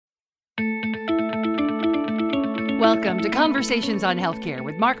Welcome to Conversations on Healthcare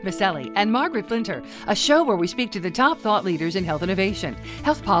with Mark Maselli and Margaret Flinter, a show where we speak to the top thought leaders in health innovation,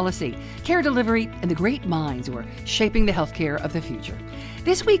 health policy, care delivery, and the great minds who are shaping the healthcare of the future.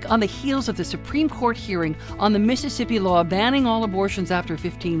 This week, on the heels of the Supreme Court hearing on the Mississippi law banning all abortions after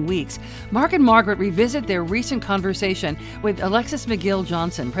 15 weeks, Mark and Margaret revisit their recent conversation with Alexis McGill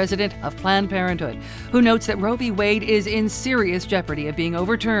Johnson, president of Planned Parenthood, who notes that Roe v. Wade is in serious jeopardy of being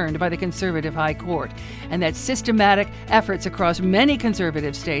overturned by the conservative High Court, and that systematic efforts across many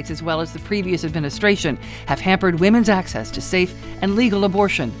conservative states, as well as the previous administration, have hampered women's access to safe and legal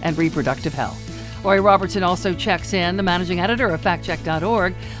abortion and reproductive health. Lori Robertson also checks in. The managing editor of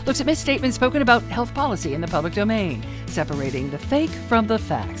factcheck.org looks at misstatements spoken about health policy in the public domain, separating the fake from the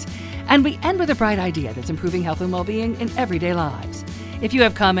facts. And we end with a bright idea that's improving health and well-being in everyday lives. If you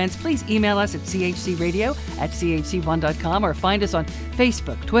have comments, please email us at chcradio@chc1.com or find us on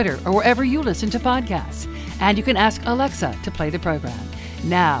Facebook, Twitter, or wherever you listen to podcasts. And you can ask Alexa to play the program.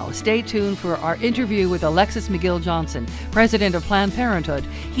 Now, stay tuned for our interview with Alexis McGill Johnson, president of Planned Parenthood,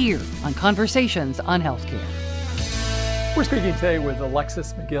 here on Conversations on Healthcare. We're speaking today with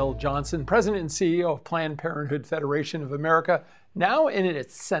Alexis McGill Johnson, president and CEO of Planned Parenthood Federation of America, now in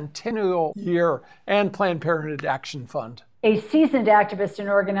its centennial year, and Planned Parenthood Action Fund. A seasoned activist and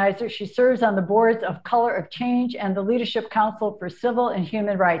organizer, she serves on the boards of Color of Change and the Leadership Council for Civil and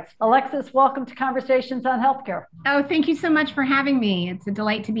Human Rights. Alexis, welcome to Conversations on Healthcare. Oh, thank you so much for having me. It's a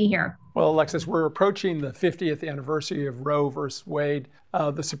delight to be here. Well, Alexis, we're approaching the 50th anniversary of Roe versus Wade,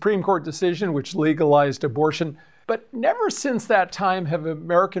 the Supreme Court decision which legalized abortion. But never since that time have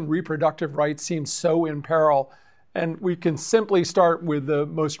American reproductive rights seemed so in peril. And we can simply start with the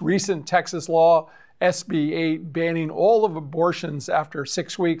most recent Texas law, SB 8, banning all of abortions after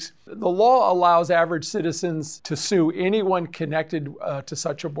 6 weeks. The law allows average citizens to sue anyone connected to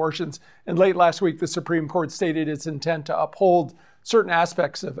such abortions. And late last week, the Supreme Court stated its intent to uphold certain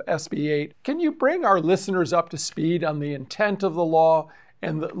aspects of SB 8. Can you bring our listeners up to speed on the intent of the law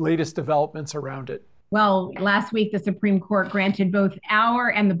and the latest developments around it? Well, last week, the Supreme Court granted both our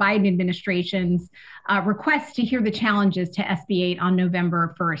and the Biden administration's requests to hear the challenges to SB 8 on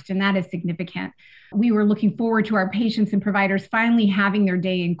November 1st, and that is significant. We were looking forward to our patients and providers finally having their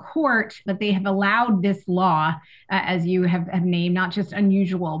day in court, but they have allowed this law, as you have named, not just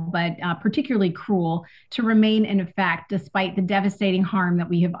unusual, but particularly cruel, to remain in effect despite the devastating harm that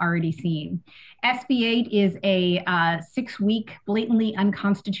we have already seen. SB 8 is a 6-week blatantly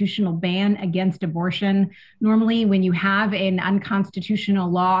unconstitutional ban against abortion. Normally, when you have an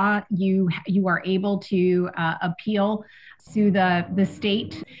unconstitutional law, you are able to appeal to the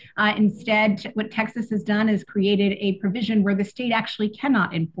state. Instead, what Texas has done is created a provision where the state actually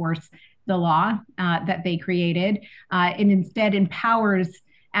cannot enforce the law that they created, and instead empowers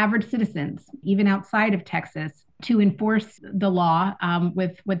average citizens, even outside of Texas, to enforce the law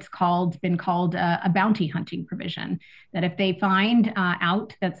with what's been called a bounty hunting provision. That if they find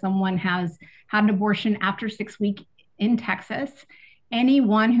out that someone has had an abortion after 6 weeks in Texas,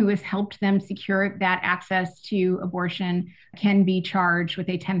 anyone who has helped them secure that access to abortion can be charged with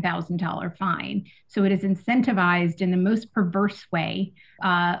a $10,000 fine. So it is incentivized in the most perverse way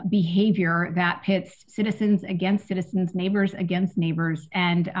behavior that pits citizens against citizens, neighbors against neighbors,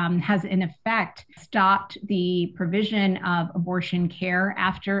 and has in effect stopped the provision of abortion care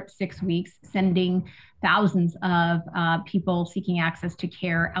after 6 weeks, sending thousands of people seeking access to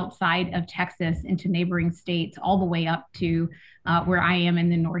care outside of Texas into neighboring states, all the way up to where I am in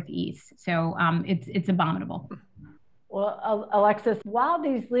the Northeast. So it's abominable. Well, Alexis, while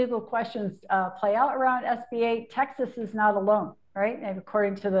these legal questions play out around SB 8, Texas is not alone, right? And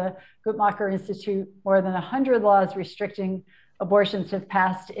according to the Guttmacher Institute, more than 100 laws restricting abortions have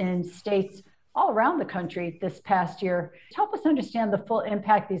passed in states all around the country this past year. Help us understand the full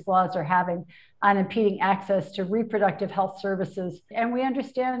impact these laws are having on impeding access to reproductive health services. And we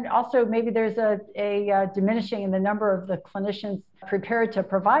understand also maybe there's a diminishing in the number of the clinicians prepared to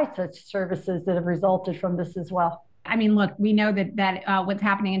provide such services that have resulted from this as well. I mean, look, we know that what's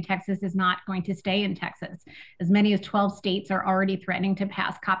happening in Texas is not going to stay in Texas. As many as 12 states are already threatening to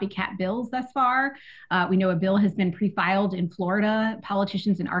pass copycat bills thus far. We know a bill has been pre-filed in Florida.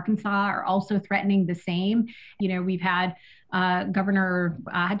 Politicians in Arkansas are also threatening the same. You know, we've had Governor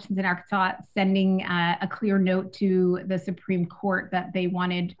Hutchinson in Arkansas sending a clear note to the Supreme Court that they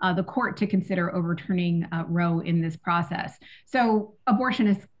wanted the court to consider overturning Roe in this process. So abortion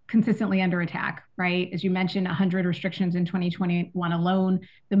is consistently under attack, right? As you mentioned, 100 restrictions in 2021 alone,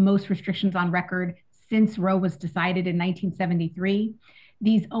 the most restrictions on record since Roe was decided in 1973.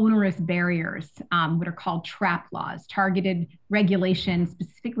 these onerous barriers, what are called TRAP laws, targeted regulations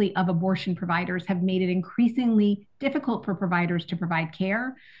specifically of abortion providers, have made it increasingly difficult for providers to provide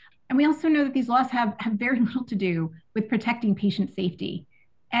care. And we also know that these laws have very little to do with protecting patient safety,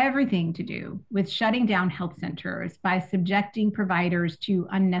 everything to do with shutting down health centers by subjecting providers to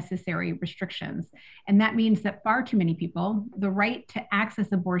unnecessary restrictions. And that means that far too many people, the right to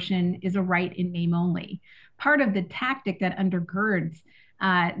access abortion is a right in name only. Part of the tactic that undergirds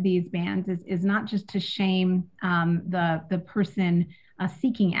these bans is not just to shame the person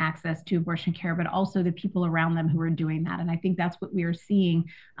seeking access to abortion care, but also the people around them who are doing that. And I think that's what we are seeing,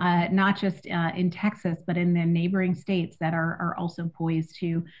 not just in Texas, but in the neighboring states that are also poised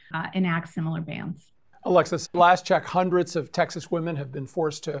to enact similar bans. Alexis, last check, hundreds of Texas women have been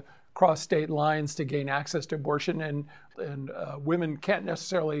forced to cross state lines to gain access to abortion, and women can't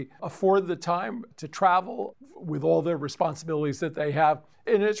necessarily afford the time to travel with all the responsibilities that they have.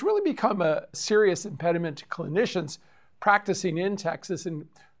 And it's really become a serious impediment to clinicians practicing in Texas and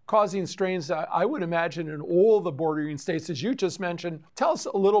causing strains, I would imagine, in all the bordering states, as you just mentioned. Tell us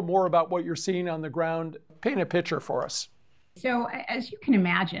a little more about what you're seeing on the ground. Paint a picture for us. So as you can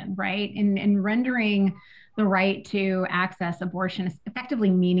imagine, right, in rendering the right to access abortion is effectively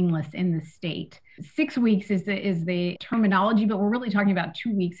meaningless in the state. 6 weeks is the terminology, but we're really talking about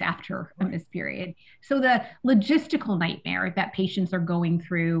 2 weeks after this period. So the logistical nightmare that patients are going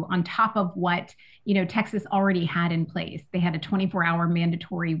through on top of what Texas already had in place. They had a 24-hour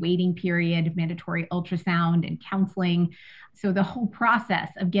mandatory waiting period, mandatory ultrasound and counseling. So the whole process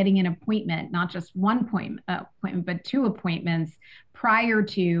of getting an appointment, not just one appointment, but 2 appointments prior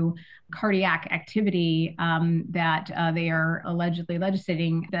to cardiac activity that they are allegedly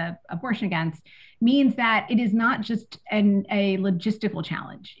legislating the abortion against, means that it is not just a logistical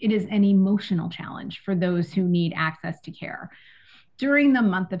challenge. It is an emotional challenge for those who need access to care. During the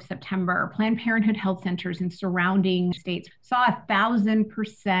month of September, Planned Parenthood health centers in surrounding states saw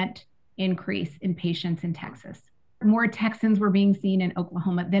 1,000% increase in patients in Texas. More Texans were being seen in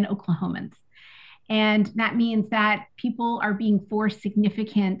Oklahoma than Oklahomans. And that means that people are being forced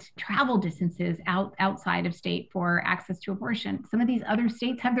significant travel distances outside of state for access to abortion. Some of these other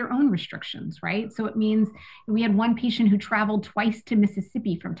states have their own restrictions, right? So it means we had one patient who traveled twice to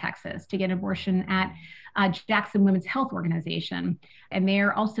Mississippi from Texas to get an abortion at Jackson Women's Health Organization. And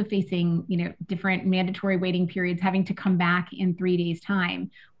they're also facing, different mandatory waiting periods, having to come back in 3 days' time.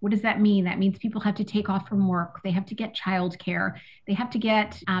 What does that mean? That means people have to take off from work. They have to get childcare. They have to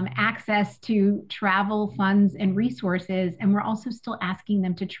get access to travel funds and resources. And we're also still asking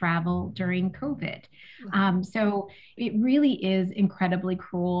them to travel during COVID. So it really is incredibly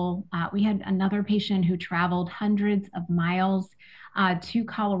cruel. We had another patient who traveled hundreds of miles to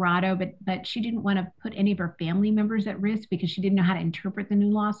Colorado, but she didn't want to put any of her family members at risk because she didn't know how to interpret the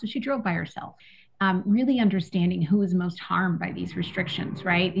new law. So she drove by herself. Really understanding who is most harmed by these restrictions,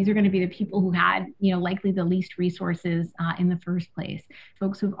 right? These are going to be the people who had, likely the least resources in the first place.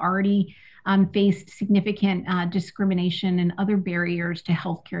 Folks who've already faced significant discrimination and other barriers to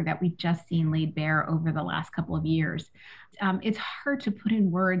healthcare that we've just seen laid bare over the last couple of years. It's hard to put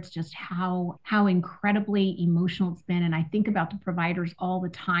in words just how incredibly emotional it's been. And I think about the providers all the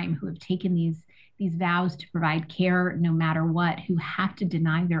time who have taken these vows to provide care no matter what, who have to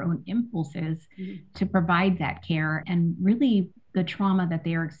deny their own impulses to provide that care, and really the trauma that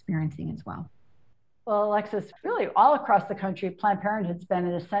they are experiencing as well. Well, Alexis, really all across the country, Planned Parenthood's been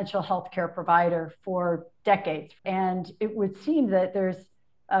an essential healthcare provider for decades. And it would seem that there's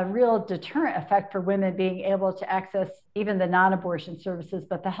a real deterrent effect for women being able to access even the non-abortion services,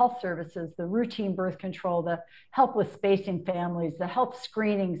 but the health services, the routine birth control, the help with spacing families, the health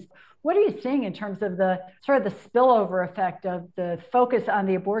screenings. What are you seeing in terms of the sort of the spillover effect of the focus on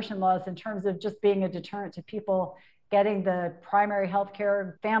the abortion laws in terms of just being a deterrent to people getting the primary health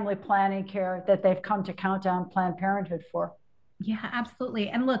care, family planning care that they've come to count on Planned Parenthood for? Yeah, absolutely.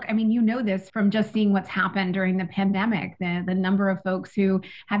 And look, this from just seeing what's happened during the pandemic, the number of folks who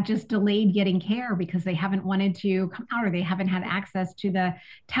have just delayed getting care because they haven't wanted to come out or they haven't had access to the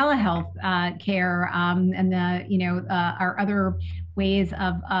telehealth care and our other ways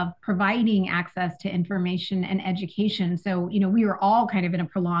of providing access to information and education. So, we are all kind of in a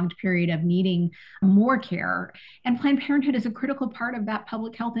prolonged period of needing more care. And Planned Parenthood is a critical part of that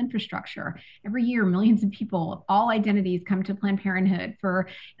public health infrastructure. Every year, millions of people of all identities come to Planned Parenthood for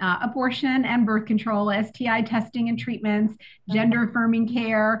abortion and birth control, STI testing and treatments, gender affirming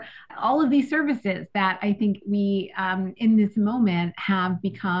care, all of these services that I think we, in this moment, have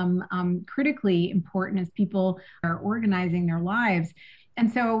become critically important as people are organizing their lives.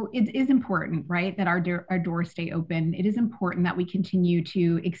 And so it is important, right, that our doors stay open. It is important that we continue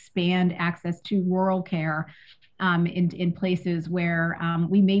to expand access to rural care in places where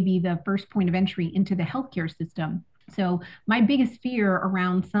we may be the first point of entry into the healthcare system. So my biggest fear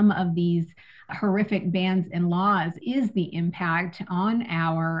around some of these horrific bans and laws is the impact on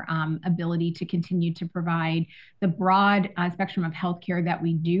our ability to continue to provide the broad spectrum of healthcare that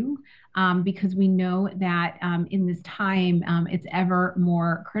we do, because we know that in this time, it's ever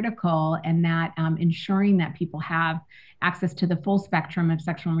more critical, and that ensuring that people have access to the full spectrum of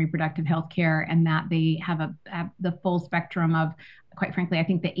sexual and reproductive health care, and that they have the full spectrum of, quite frankly, I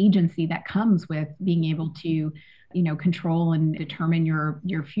think the agency that comes with being able to control and determine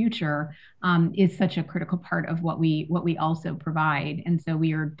your future is such a critical part of what we also provide. And so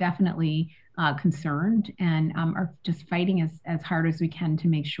we are definitely concerned and are just fighting as hard as we can to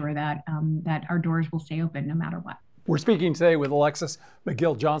make sure that that our doors will stay open no matter what. We're speaking today with Alexis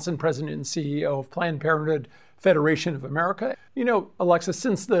McGill-Johnson, President and CEO of Planned Parenthood Federation of America. Alexis,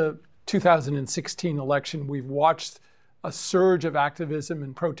 since the 2016 election, we've watched a surge of activism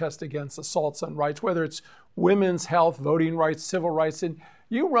and protest against assaults on rights, whether it's women's health, voting rights, civil rights. And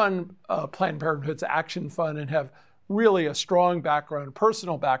you run Planned Parenthood's Action Fund and have really a strong background,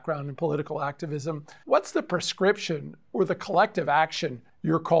 personal background in political activism. What's the prescription or the collective action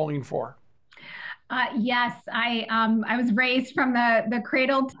you're calling for? Yes, I was raised from the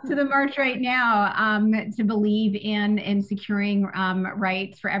cradle to the march right now to believe in securing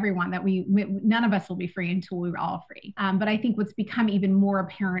rights for everyone, that none of us will be free until we're all free. But I think what's become even more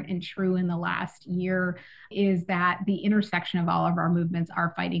apparent and true in the last year is that the intersection of all of our movements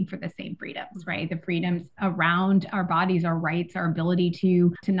are fighting for the same freedoms, right? The freedoms around our bodies, our rights, our ability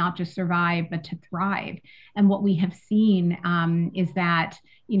to not just survive, but to thrive. And what we have seen is that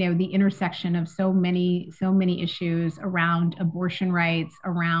the intersection of so many issues around abortion rights,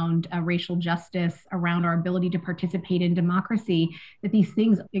 around racial justice, around our ability to participate in democracy, that these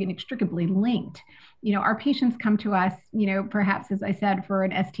things are inextricably linked. Our patients come to us, perhaps, as I said, for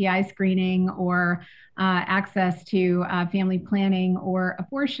an STI screening or access to family planning or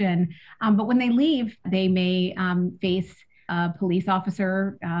abortion. But when they leave, they may face a police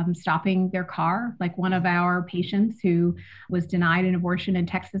officer stopping their car, like one of our patients who was denied an abortion in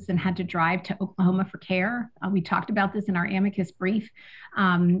Texas and had to drive to Oklahoma for care. We talked about this in our amicus brief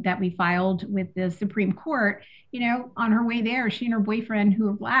that we filed with the Supreme Court. On her way there, she and her boyfriend, who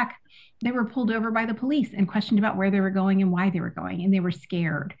were Black, they were pulled over by the police and questioned about where they were going and why they were going, and they were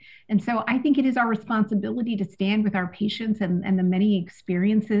scared. And so I think it is our responsibility to stand with our patients and the many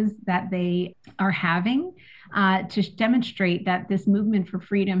experiences that they are having to demonstrate that this movement for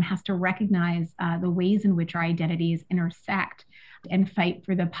freedom has to recognize the ways in which our identities intersect and fight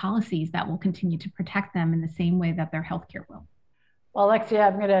for the policies that will continue to protect them in the same way that their healthcare will. Well, Alexia,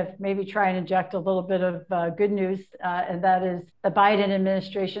 I'm going to maybe try and inject a little bit of good news, and that is the Biden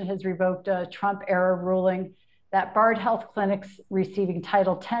administration has revoked a Trump-era ruling that barred health clinics receiving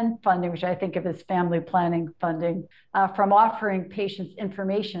Title X funding, which I think of as family planning funding, from offering patients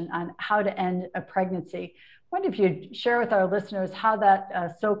information on how to end a pregnancy. I wonder if you'd share with our listeners how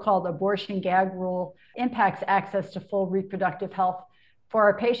that so-called abortion gag rule impacts access to full reproductive health for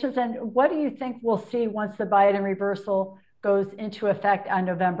our patients, and what do you think we'll see once the Biden reversal goes into effect on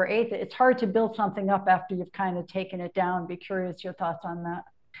November 8th. It's hard to build something up after you've kind of taken it down. Be curious your thoughts on that.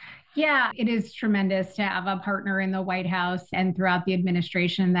 Yeah, it is tremendous to have a partner in the White House and throughout the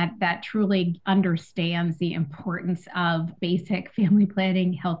administration that truly understands the importance of basic family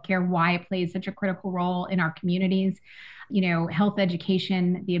planning, healthcare, why it plays such a critical role in our communities. Health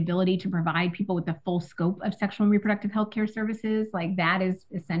education, the ability to provide people with the full scope of sexual and reproductive healthcare services, like that is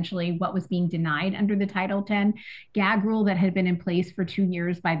essentially what was being denied under the Title X gag rule that had been in place for 2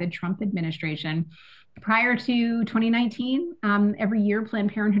 years by the Trump administration. Prior to 2019, every year,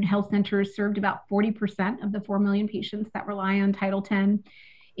 Planned Parenthood health centers served about 40% of the 4 million patients that rely on Title X.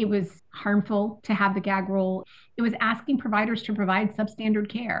 It was harmful to have the gag rule. It was asking providers to provide substandard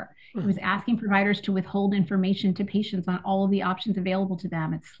care. It was asking providers to withhold information to patients on all of the options available to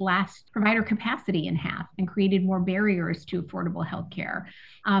them. It slashed provider capacity in half and created more barriers to affordable health care.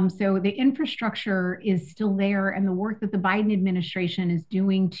 So the infrastructure is still there, and the work that the Biden administration is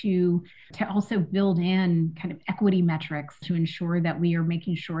doing to also build in kind of equity metrics to ensure that we are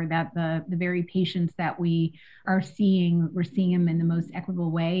making sure that the very patients that we are seeing, we're seeing them in the most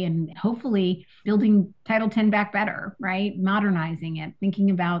equitable way, and hopefully building Title X back Act better, right? Modernizing it,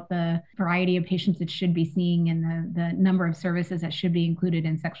 thinking about the variety of patients it should be seeing and the number of services that should be included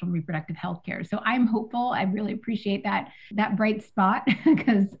in sexual and reproductive health care. So I'm hopeful. I really appreciate that bright spot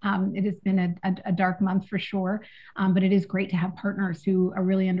because it has been a dark month for sure. But it is great to have partners who are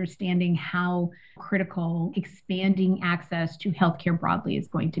really understanding how critical expanding access to healthcare broadly is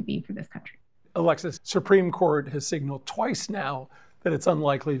going to be for this country. Alexis, Supreme Court has signaled twice now that it's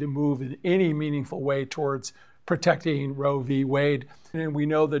unlikely to move in any meaningful way towards protecting Roe v. Wade. And we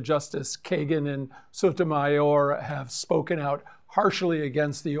know that Justice Kagan and Sotomayor have spoken out harshly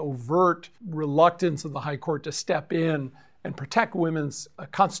against the overt reluctance of the High Court to step in and protect women's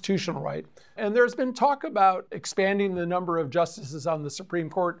constitutional right. And there's been talk about expanding the number of justices on the Supreme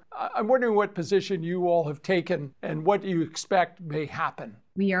Court. I'm wondering what position you all have taken and what you expect may happen.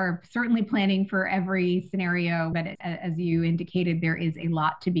 We are certainly planning for every scenario, but as you indicated, there is a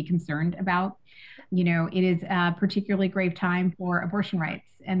lot to be concerned about. You know, it is a particularly grave time for abortion rights,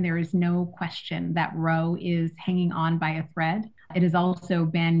 and there is no question that Roe is hanging on by a thread. It has also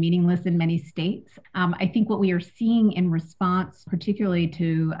been meaningless in many states. I think what we are seeing in response, particularly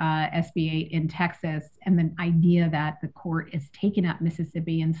to SB 8 in Texas, and the idea that the court is taking up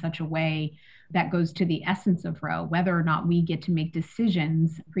Mississippi in such a way that goes to the essence of Roe, whether or not we get to make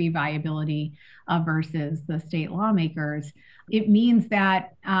decisions pre-viability versus the state lawmakers. It means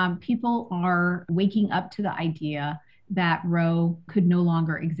that people are waking up to the idea that Roe could no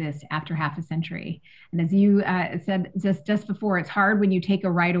longer exist after half a century. And as you said just before, it's hard when you take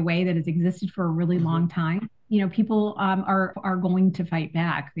a right away that has existed for a really long time. You know, people are going to fight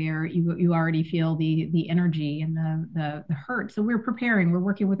back. You already feel the energy and the hurt. So we're preparing. We're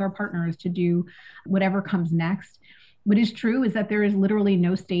working with our partners to do whatever comes next. What is true is that there is literally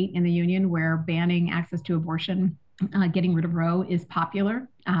no state in the union where banning access to abortion, getting rid of Roe, is popular.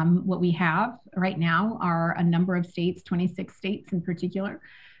 What we have right now are a number of states, 26 states in particular,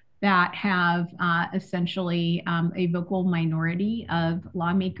 that have essentially a vocal minority of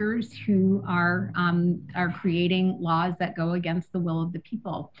lawmakers who are creating laws that go against the will of the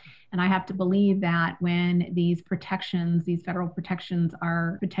people. And I have to believe that when these protections, these federal protections,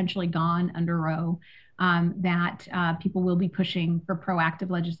 are potentially gone under Roe, that people will be pushing for proactive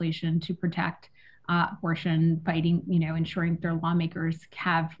legislation to protect abortion, fighting, ensuring their lawmakers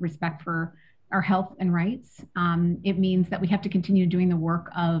have respect for our health and rights. It means that we have to continue doing the work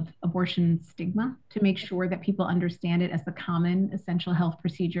of abortion stigma to make sure that people understand it as the common essential health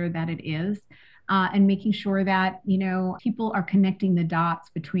procedure that it is, and making sure that, people are connecting the dots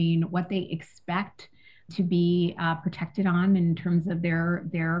between what they expect to be protected on in terms of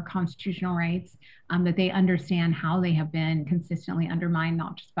their constitutional rights, that they understand how they have been consistently undermined,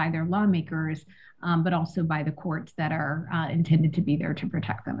 not just by their lawmakers, but also by the courts that are intended to be there to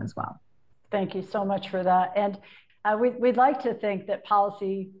protect them as well. Thank you so much for that. And we'd like to think that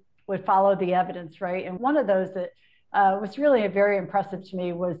policy would follow the evidence, right? And one of those that was really very impressive to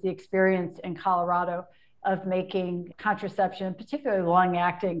me was the experience in Colorado of making contraception, particularly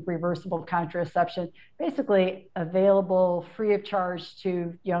long-acting reversible contraception, basically available free of charge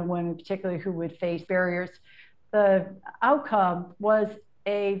to young women, particularly who would face barriers. The outcome was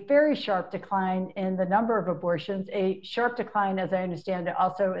a very sharp decline in the number of abortions, a sharp decline, as I understand it,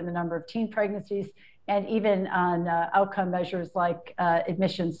 also in the number of teen pregnancies, and even on outcome measures like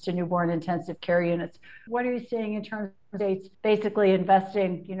admissions to newborn intensive care units. What are you seeing in terms of states basically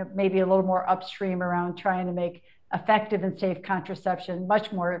investing, maybe a little more upstream around trying to make effective and safe contraception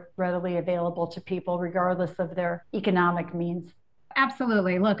much more readily available to people, regardless of their economic means?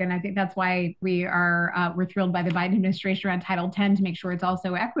 Absolutely. Look, and I think that's why we're thrilled by the Biden administration around Title X to make sure it's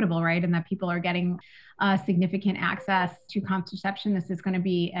also equitable, right? And that people are getting significant access to contraception. This is going to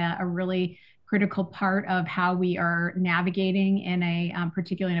be a really critical part of how we are navigating in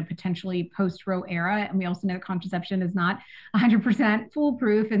particularly in a potentially post-Roe era. And we also know that contraception is not 100%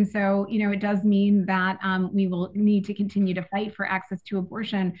 foolproof. And so, it does mean that we will need to continue to fight for access to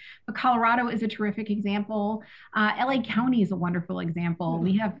abortion. But Colorado is a terrific example. LA County is a wonderful example.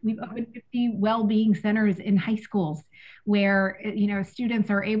 We've opened 50 well-being centers in high schools where, students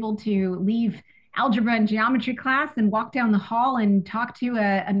are able to leave algebra and geometry class and walk down the hall and talk to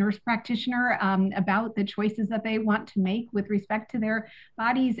a nurse practitioner about the choices that they want to make with respect to their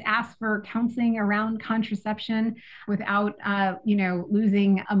bodies, ask for counseling around contraception without,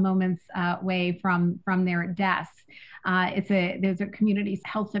 losing a moment's way from their desks. There's a community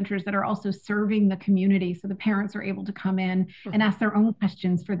health centers that are also serving the community, so the parents are able to come in and ask their own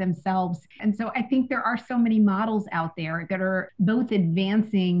questions for themselves. And so I think there are so many models out there that are both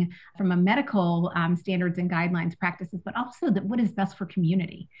advancing from a medical standards and guidelines practices, but also that what is best for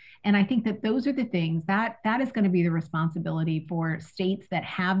community. And I think that those are the things that is going to be the responsibility for states that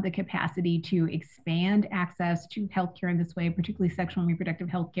have the capacity to expand access to healthcare in this way, particularly sexual and reproductive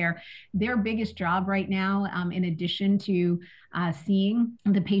healthcare. Their biggest job right now, in addition to seeing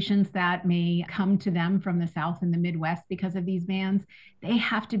the patients that may come to them from the South and the Midwest because of these bans, they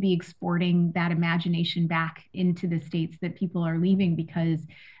have to be exporting that imagination back into the states that people are leaving, because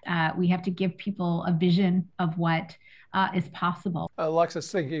we have to give people a vision of what is possible.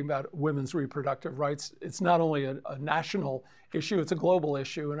 Alexis, thinking about women's reproductive rights, it's not only a national issue, it's a global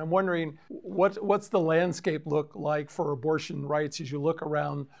issue. And I'm wondering, what's the landscape look like for abortion rights as you look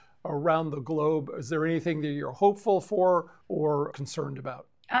around the globe? Is there anything that you're hopeful for or concerned about?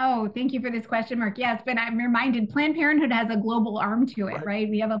 Oh, thank you for this question, Mark. Yes, but I'm reminded Planned Parenthood has a global arm to it, right?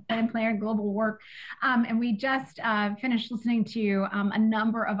 We have a Planned Parenthood global work. And we just finished listening to a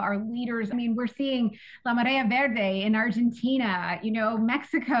number of our leaders. I mean, we're seeing La Marea Verde in Argentina,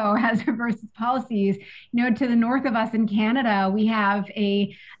 Mexico has reverse policies, to the north of us in Canada, we have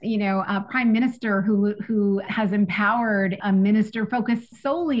a prime minister who has empowered a minister focused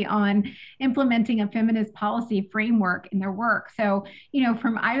solely on implementing a feminist policy framework in their work. So,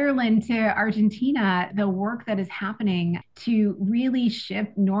 from Ireland to Argentina, the work that is happening to really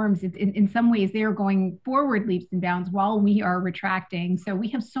shift norms, in some ways, they are going forward leaps and bounds while we are retracting. So we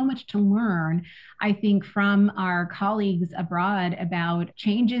have so much to learn, I think, from our colleagues abroad about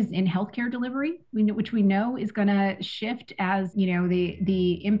changes in healthcare delivery, which we know is going to shift as,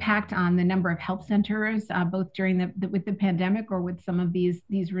 the impact on the number of health centers, both during with the pandemic or with some of these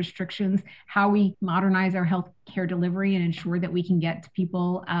restrictions, how we modernize our healthcare delivery and ensure that we can get to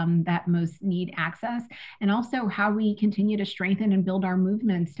people that most need access, and also how we continue to strengthen and build our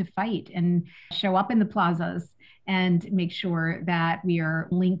movements to fight and show up in the plazas and make sure that we are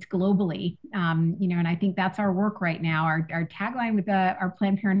linked globally. And I think that's our work right now. Our tagline with our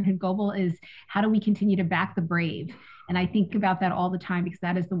Planned Parenthood Global is, how do we continue to back the brave? And I think about that all the time, because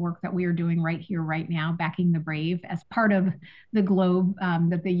that is the work that we are doing right here, right now, backing the brave as part of the globe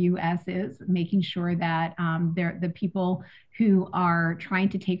that the U.S. is, making sure that the people who are trying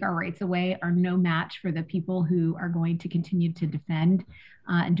to take our rights away are no match for the people who are going to continue to defend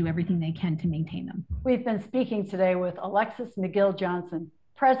and do everything they can to maintain them. We've been speaking today with Alexis McGill-Johnson,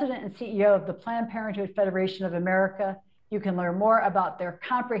 President and CEO of the Planned Parenthood Federation of America. You can learn more about their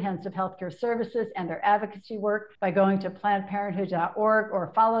comprehensive healthcare services and their advocacy work by going to PlannedParenthood.org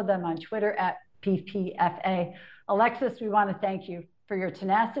or follow them on Twitter at PPFA. Alexis, we want to thank you for your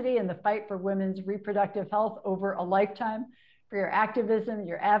tenacity in the fight for women's reproductive health over a lifetime, for your activism,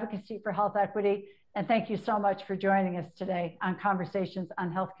 your advocacy for health equity, and thank you so much for joining us today on Conversations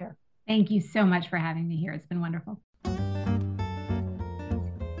on Healthcare. Thank you so much for having me here. It's been wonderful.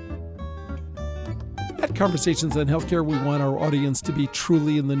 At Conversations on Healthcare, we want our audience to be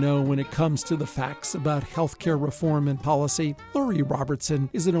truly in the know when it comes to the facts about healthcare reform and policy. Lori Robertson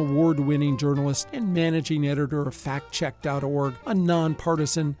is an award-winning journalist and managing editor of FactCheck.org, a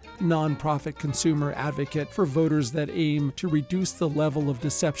nonpartisan, nonprofit consumer advocate for voters that aim to reduce the level of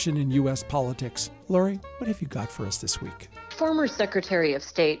deception in U.S. politics. Lori, what have you got for us this week? Former Secretary of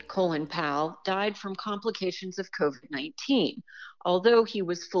State Colin Powell died from complications of COVID-19. Although he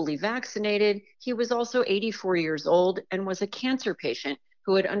was fully vaccinated, he was also 84 years old and was a cancer patient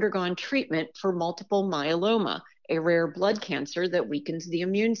who had undergone treatment for multiple myeloma, a rare blood cancer that weakens the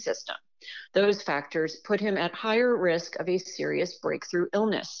immune system. Those factors put him at higher risk of a serious breakthrough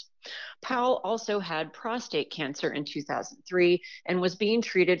illness. Powell also had prostate cancer in 2003 and was being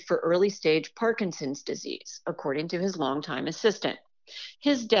treated for early-stage Parkinson's disease, according to his longtime assistant.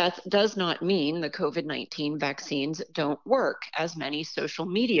 His death does not mean the COVID-19 vaccines don't work, as many social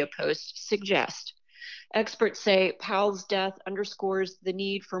media posts suggest. Experts say Powell's death underscores the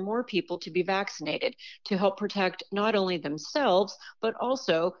need for more people to be vaccinated to help protect not only themselves, but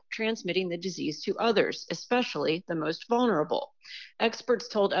also transmitting the disease to others, especially the most vulnerable. Experts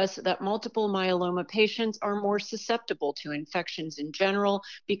told us that multiple myeloma patients are more susceptible to infections in general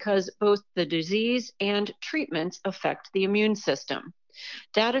because both the disease and treatments affect the immune system.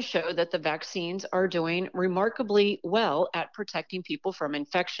 Data show that the vaccines are doing remarkably well at protecting people from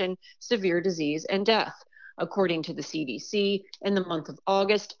infection, severe disease, and death. According to the CDC, in the month of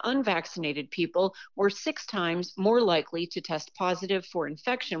August, unvaccinated people were 6 times more likely to test positive for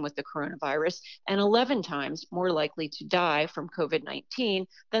infection with the coronavirus and 11 times more likely to die from COVID-19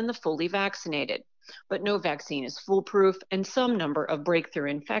 than the fully vaccinated. but no vaccine is foolproof, and some number of breakthrough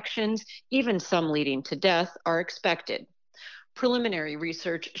infections, even some leading to death, are expected. Preliminary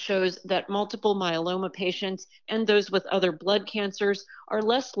research shows that multiple myeloma patients and those with other blood cancers are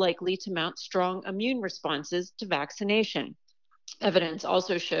less likely to mount strong immune responses to vaccination. Evidence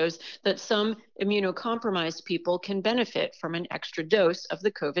also shows that some immunocompromised people can benefit from an extra dose of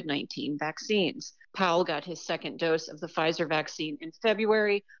the COVID-19 vaccines. Powell got his second dose of the Pfizer vaccine in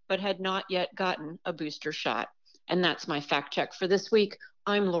February, but had not yet gotten a booster shot. And that's my fact check for this week.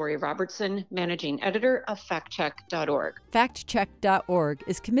 I'm Lori Robertson, managing editor of factcheck.org. Factcheck.org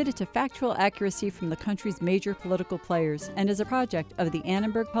is committed to factual accuracy from the country's major political players and is a project of the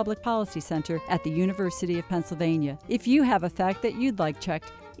Annenberg Public Policy Center at the University of Pennsylvania. If you have a fact that you'd like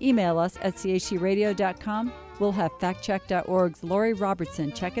checked, email us at chcradio.com. We'll have factcheck.org's Lori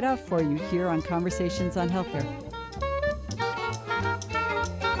Robertson check it out for you here on Conversations on Healthcare.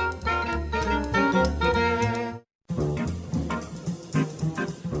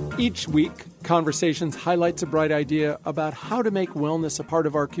 Each week, Conversations highlights a bright idea about how to make wellness a part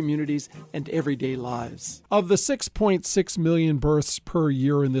of our communities and everyday lives. Of the 6.6 million births per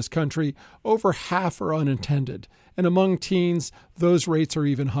year in this country, over half are unintended, and among teens, those rates are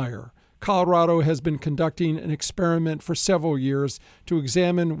even higher. Colorado has been conducting an experiment for several years to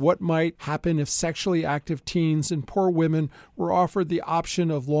examine what might happen if sexually active teens and poor women were offered the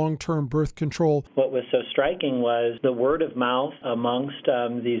option of long-term birth control. What was so striking was the word of mouth amongst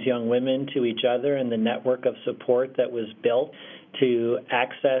these young women to each other and the network of support that was built to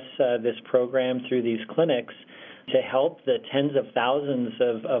access this program through these clinics to help the tens of thousands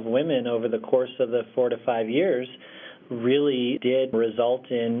of women over the course of the 4 to 5 years really did result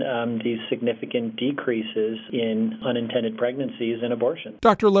in these significant decreases in unintended pregnancies and abortion.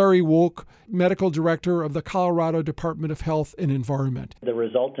 Dr. Larry Wolk, medical director of the Colorado Department of Health and Environment. The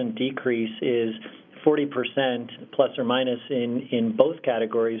resultant decrease is 40% plus or minus in both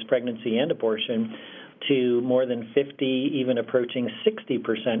categories, pregnancy and abortion, to more than 50, even approaching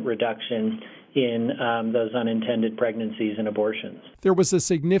 60% reduction in those unintended pregnancies and abortions. There was a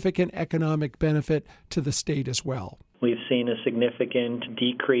significant economic benefit to the state as well. We've seen a significant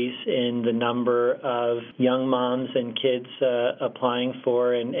decrease in the number of young moms and kids applying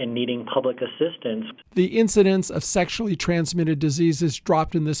for and needing public assistance. The incidence of sexually transmitted diseases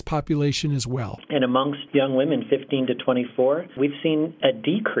dropped in this population as well. And amongst young women 15 to 24, we've seen a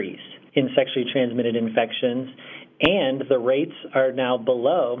decrease in sexually transmitted infections, and the rates are now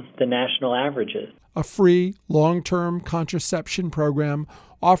below the national averages. A free, long-term contraception program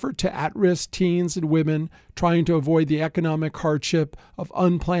offered to at-risk teens and women trying to avoid the economic hardship of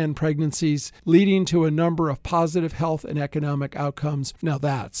unplanned pregnancies, leading to a number of positive health and economic outcomes. Now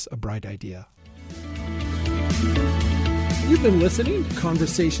that's a bright idea. You've been listening to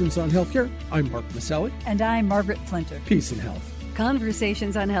Conversations on Healthcare. I'm Mark Maselli. And I'm Margaret Flinter. Peace and health.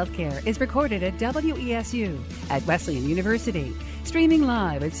 Conversations on Healthcare is recorded at WESU at Wesleyan University, streaming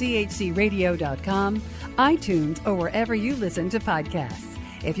live at chcradio.com, iTunes, or wherever you listen to podcasts.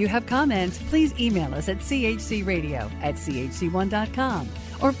 If you have comments, please email us at chcradio@chc1.com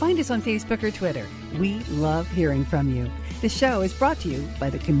or find us on Facebook or Twitter. We love hearing from you. The show is brought to you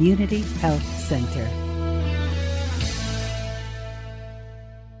by the Community Health Center.